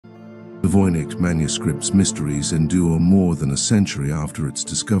The Voynich Manuscript's mysteries endure more than a century after its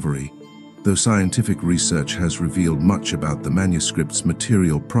discovery, though scientific research has revealed much about the manuscript's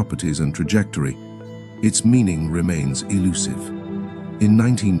material properties and trajectory. Its meaning remains elusive. In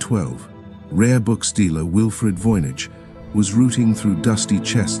 1912, rare book dealer Wilfrid Voynich was rooting through dusty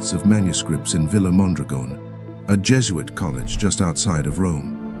chests of manuscripts in Villa Mondragone, a Jesuit college just outside of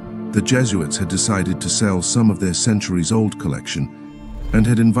Rome. The Jesuits had decided to sell some of their centuries-old collection and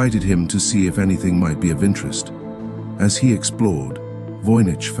had invited him to see if anything might be of interest. As he explored,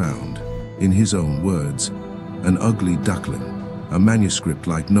 Voynich found, in his own words, an ugly duckling, a manuscript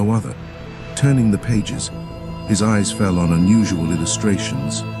like no other. Turning the pages, his eyes fell on unusual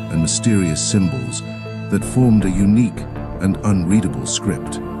illustrations and mysterious symbols that formed a unique and unreadable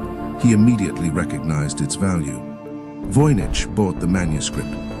script. He immediately recognized its value. Voynich bought the manuscript,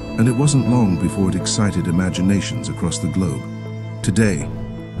 and it wasn't long before it excited imaginations across the globe. Today,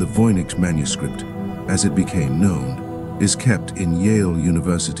 the Voynich Manuscript, as it became known, is kept in Yale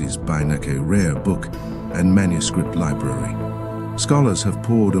University's Voynich Rare Book and Manuscript Library. Scholars have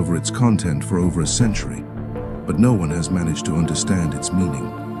pored over its content for over a century, but no one has managed to understand its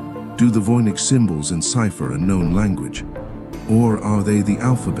meaning. Do the Voynich symbols encipher a known language, or are they the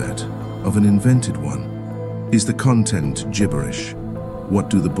alphabet of an invented one? Is the content gibberish? What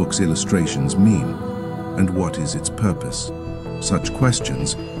do the book's illustrations mean, and what is its purpose? Such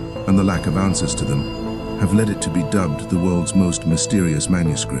questions, and the lack of answers to them, have led it to be dubbed the world's most mysterious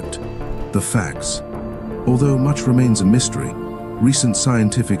manuscript. The facts. Although much remains a mystery, recent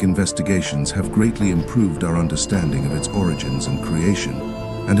scientific investigations have greatly improved our understanding of its origins and creation,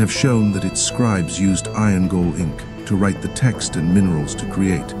 and have shown that its scribes used iron gall ink to write the text and minerals to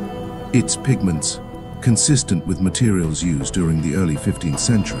create. Its pigments, consistent with materials used during the early 15th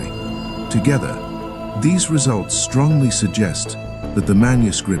century. Together, these results strongly suggest that the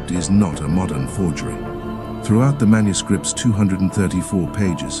manuscript is not a modern forgery. Throughout the manuscript's 234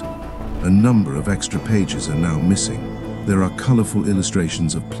 pages, a number of extra pages are now missing. There are colorful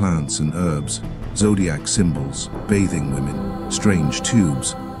illustrations of plants and herbs, zodiac symbols, bathing women, strange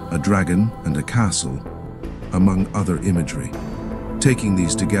tubes, a dragon and a castle, among other imagery. Taking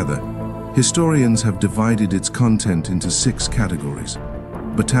these together, historians have divided its content into 6 categories: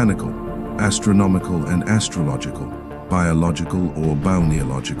 botanical, astronomical and astrological, biological or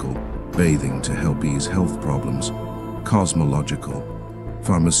balneological, bathing to help ease health problems, cosmological,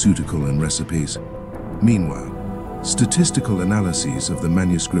 pharmaceutical and recipes. Meanwhile, statistical analyses of the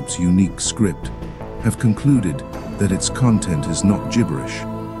manuscript's unique script have concluded that its content is not gibberish,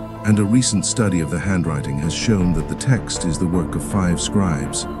 and a recent study of the handwriting has shown that the text is the work of 5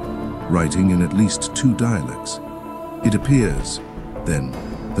 scribes, writing in at least 2 dialects. It appears, then,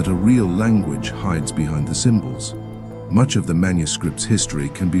 that a real language hides behind the symbols. Much of the manuscript's history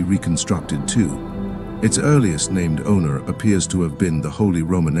can be reconstructed too. Its earliest named owner appears to have been the Holy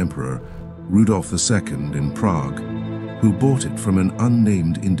Roman Emperor Rudolf II in Prague, who bought it from an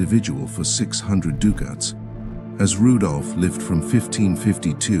unnamed individual for 600 ducats. As Rudolf lived from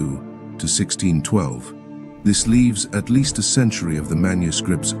 1552 to 1612, this leaves at least a century of the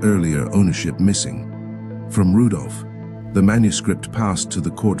manuscript's earlier ownership missing. From Rudolf, the manuscript passed to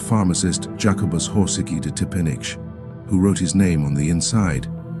the court pharmacist Jacobus Horsicki de Tepenich, who wrote his name on the inside,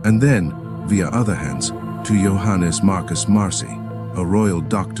 and then, via other hands, to Johannes Marcus Marci, a royal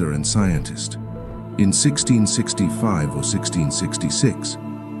doctor and scientist. In 1665 or 1666,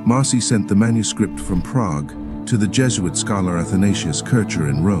 Marci sent the manuscript from Prague to the Jesuit scholar Athanasius Kircher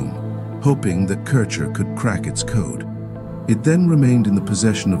in Rome, hoping that Kircher could crack its code. It then remained in the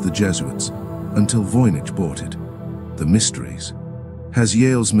possession of the Jesuits until Voynich bought it. The mysteries. Has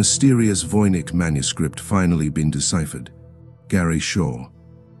Yale's mysterious Voynich manuscript finally been deciphered? Gary Shaw.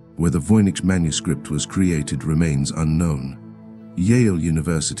 Where the Voynich manuscript was created remains unknown. Yale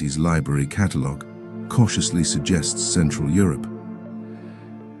University's library catalogue cautiously suggests Central Europe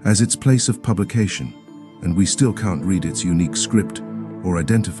as its place of publication, and we still can't read its unique script or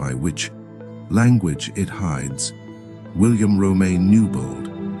identify which language it hides. William Romaine Newbold,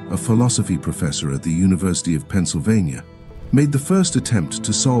 a philosophy professor at the University of Pennsylvania, made the first attempt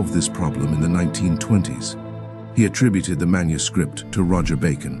to solve this problem in the 1920s. He attributed the manuscript to Roger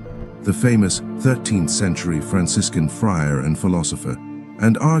Bacon, the famous 13th century Franciscan friar and philosopher,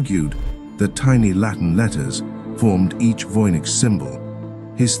 and argued that tiny Latin letters formed each Voynich symbol.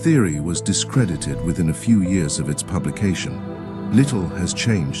 His theory was discredited within a few years of its publication. Little has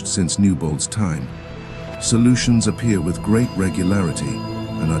changed since Newbold's time. Solutions appear with great regularity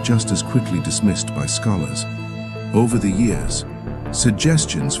and are just as quickly dismissed by scholars. Over the years,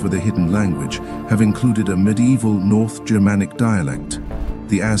 suggestions for the hidden language have included a medieval North Germanic dialect,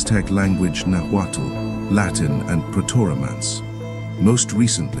 the Aztec language Nahuatl, Latin, and Proto-Romance. Most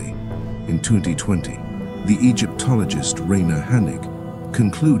recently, in 2020, the Egyptologist Rainer Hannig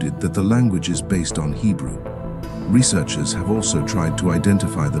concluded that the language is based on Hebrew. Researchers have also tried to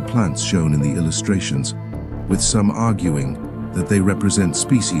identify the plants shown in the illustrations, with some arguing that they represent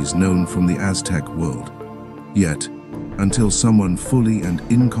species known from the Aztec world. Yet, until someone fully and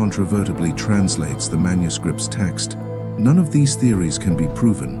incontrovertibly translates the manuscript's text, none of these theories can be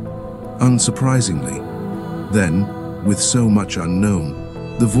proven. Unsurprisingly, then, with so much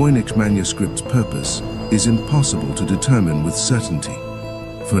unknown, the Voynich Manuscript's purpose is impossible to determine with certainty.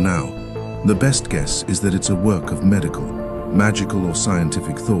 For now, the best guess is that it's a work of medical, magical, or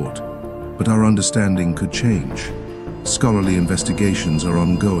scientific thought, but our understanding could change. Scholarly investigations are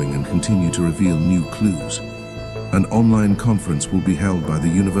ongoing and continue to reveal new clues. An online conference will be held by the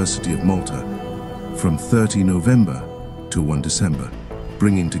University of Malta from 30 November to 1 December,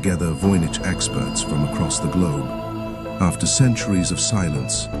 bringing together Voynich experts from across the globe. After centuries of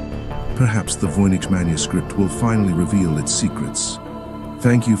silence, perhaps the Voynich manuscript will finally reveal its secrets.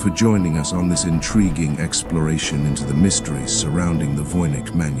 Thank you for joining us on this intriguing exploration into the mysteries surrounding the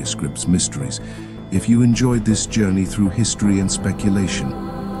Voynich Manuscript's mysteries. If you enjoyed this journey through history and speculation,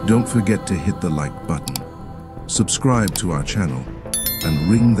 don't forget to hit the like button, subscribe to our channel,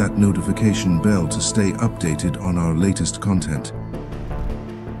 and ring that notification bell to stay updated on our latest content.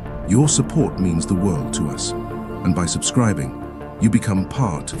 Your support means the world to us, and by subscribing, you become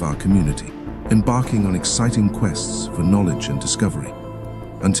part of our community, embarking on exciting quests for knowledge and discovery.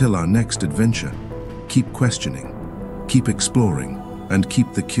 Until our next adventure, keep questioning, keep exploring, and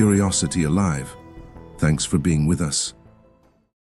keep the curiosity alive. Thanks for being with us.